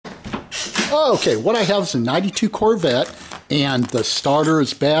Oh, okay, what I have is a 92 Corvette, and the starter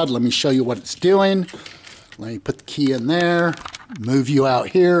is bad. Let me show you what it's doing. Let me put the key in there, move you out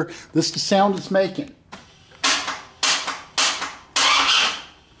here. This is the sound it's making.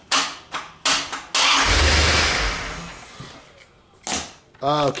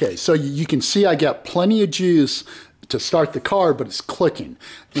 Okay, so you can see I got plenty of juice to start the car, but it's clicking.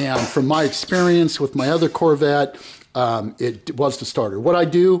 And from my experience with my other Corvette, it was the starter. What I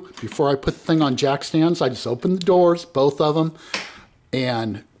do before I put the thing on jack stands, I just open the doors, both of them,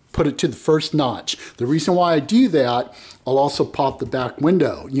 and put it to the first notch. The reason why I do that, I'll also pop the back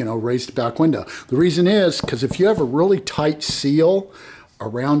window, you know, raise the back window. The reason is because if you have a really tight seal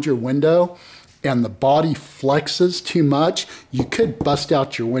around your window and the body flexes too much, you could bust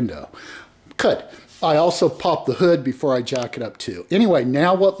out your window. Could. I also pop the hood before I jack it up too. Anyway,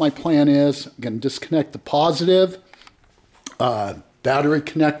 now what my plan is, I'm going to disconnect the positive battery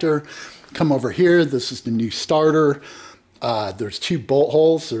connector. Come over here. This is the new starter. There's two bolt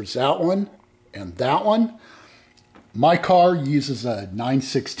holes. There's that one and that one. My car uses a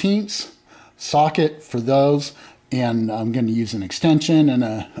 9/16 socket for those, and I'm going to use an extension and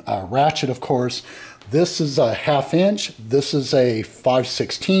a ratchet, of course. This is a 1/2 inch. This is a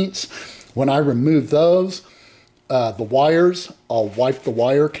 5/16. When I remove those, the wires, I'll wipe the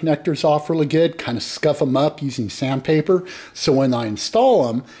wire connectors off really good, kind of scuff them up using sandpaper. So when I install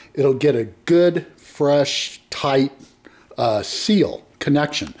them, it'll get a good, fresh, tight seal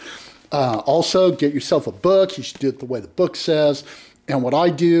connection. Also, get yourself a book. You should do it the way the book says. And what I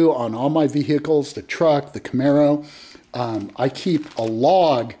do on all my vehicles, the truck, the Camaro, I keep a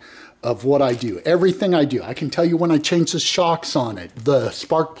log of what I do. Everything I do. I can tell you when I change the shocks on it, the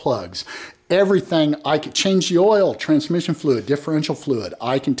spark plugs, everything. I can change the oil, transmission fluid, differential fluid.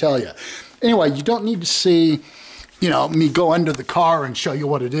 I can tell you. Anyway, you don't need to see, you know, me go under the car and show you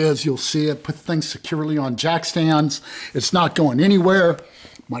what it is. You'll see it. Put things securely on jack stands. It's not going anywhere.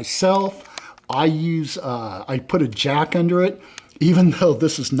 Myself, I use, I put a jack under it, even though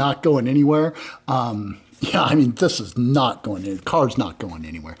this is not going anywhere. Yeah, I mean, this is not going in. The car's not going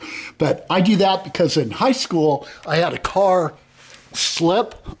anywhere. But I do that because in high school, I had a car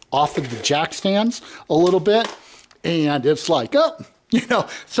slip off of the jack stands a little bit. And it's like, oh, you know,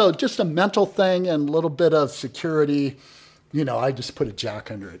 so just a mental thing and a little bit of security. You know, I just put a jack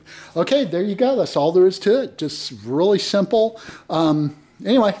under it. Okay, there you go. That's all there is to it. Just really simple.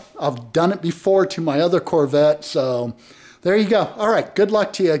 Anyway, I've done it before to my other Corvette. So there you go. All right, good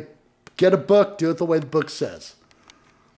luck to you. Get a book, do it the way the book says.